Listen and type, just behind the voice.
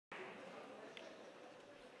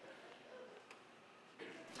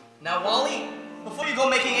Now, Wally, before you go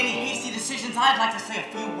making any hasty decisions, I'd like to say a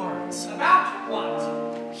few words. About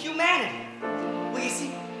what? Humanity. Well, you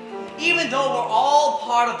see, even though we're all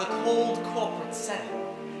part of the cold corporate setting,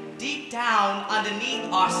 deep down underneath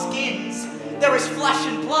our skins, there is flesh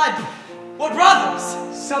and blood. We're brothers.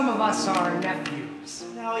 Some of us are nephews.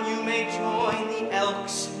 Now you may join the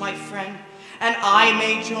Elks, my friend, and I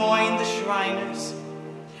may join the Shriners.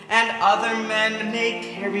 And other men may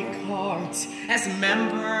carry cards as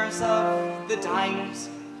members of the diners.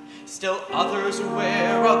 Still others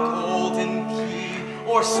wear a golden key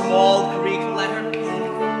or small Greek letter P.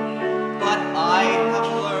 But I have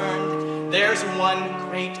learned there's one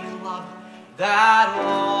great club that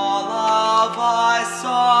all of us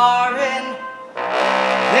are in.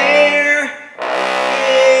 There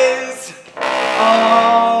is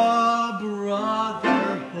a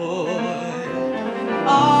brotherhood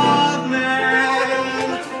of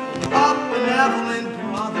men, a benevolent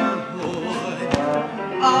brotherhood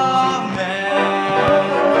of men,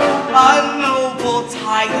 a noble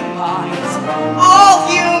tie that binds all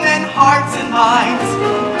human hearts and minds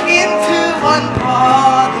into one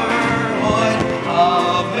brotherhood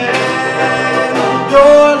of men.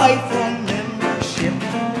 Your life and membership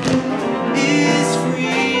is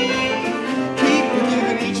free. Keep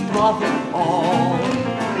giving each brother all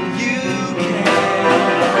you can.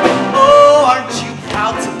 Oh, aren't you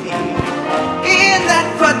proud to be in that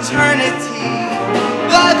fraternity,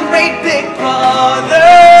 the great big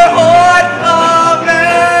brotherhood of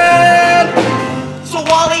men? So,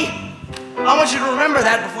 Wally, I want you to remember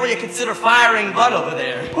that before you consider firing Bud over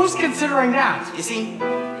there. Who's considering that? You see,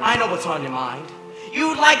 I know what's on your mind.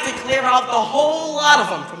 You'd like to clear out the whole lot of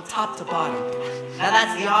them from top to bottom. Now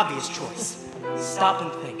that's the obvious choice. Stop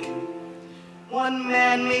and think. One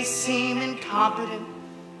man may seem incompetent,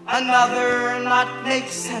 another not make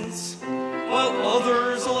sense, while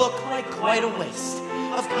others look like quite a waste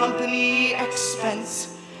of company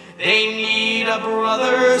expense. They need a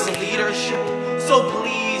brother's leadership, so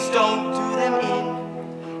please don't do them in.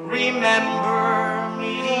 Remember,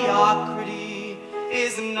 mediocrity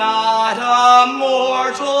is not a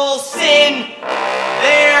mortal sin.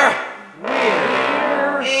 We're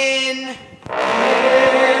in the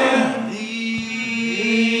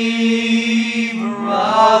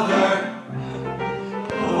brotherhood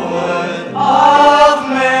of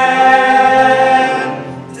men,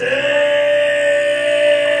 dead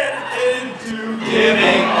into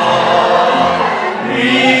giving all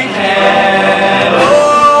we can.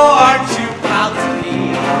 Oh, aren't you proud to be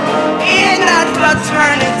in that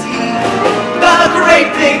fraternity, the great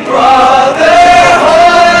big brotherhood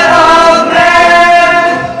of men?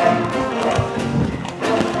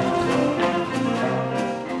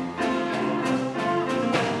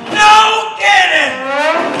 No kidding!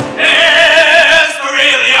 It's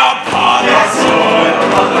really a brotherhood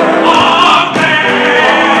of men.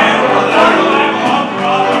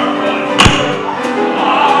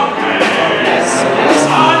 Yes, it's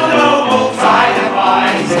a noble tie that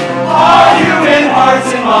binds our human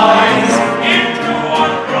hearts and minds into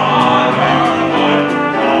one brotherhood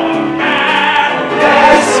of men.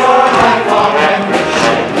 Yes, your lifelong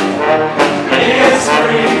membership is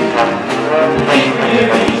free. Keep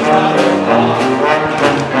giving each other all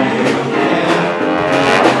you can.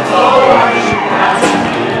 Oh, aren't you happy?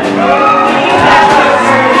 That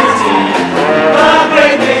fraternity, the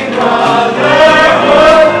great big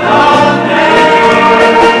brotherhood of men.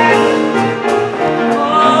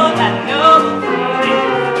 Oh, that noble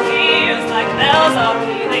feeling feels like bells are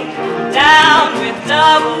pealing down with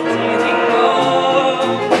double dealing.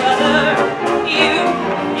 Oh, brother,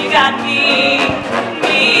 you got me,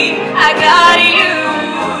 I got you,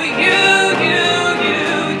 you.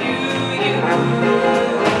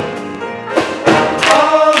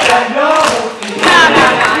 Oh, that noble feeling.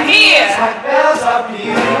 Now, here. It's like bells are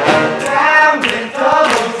pealing down with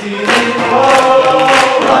double dealing. Oh,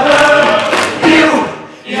 brother, you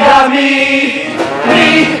got me.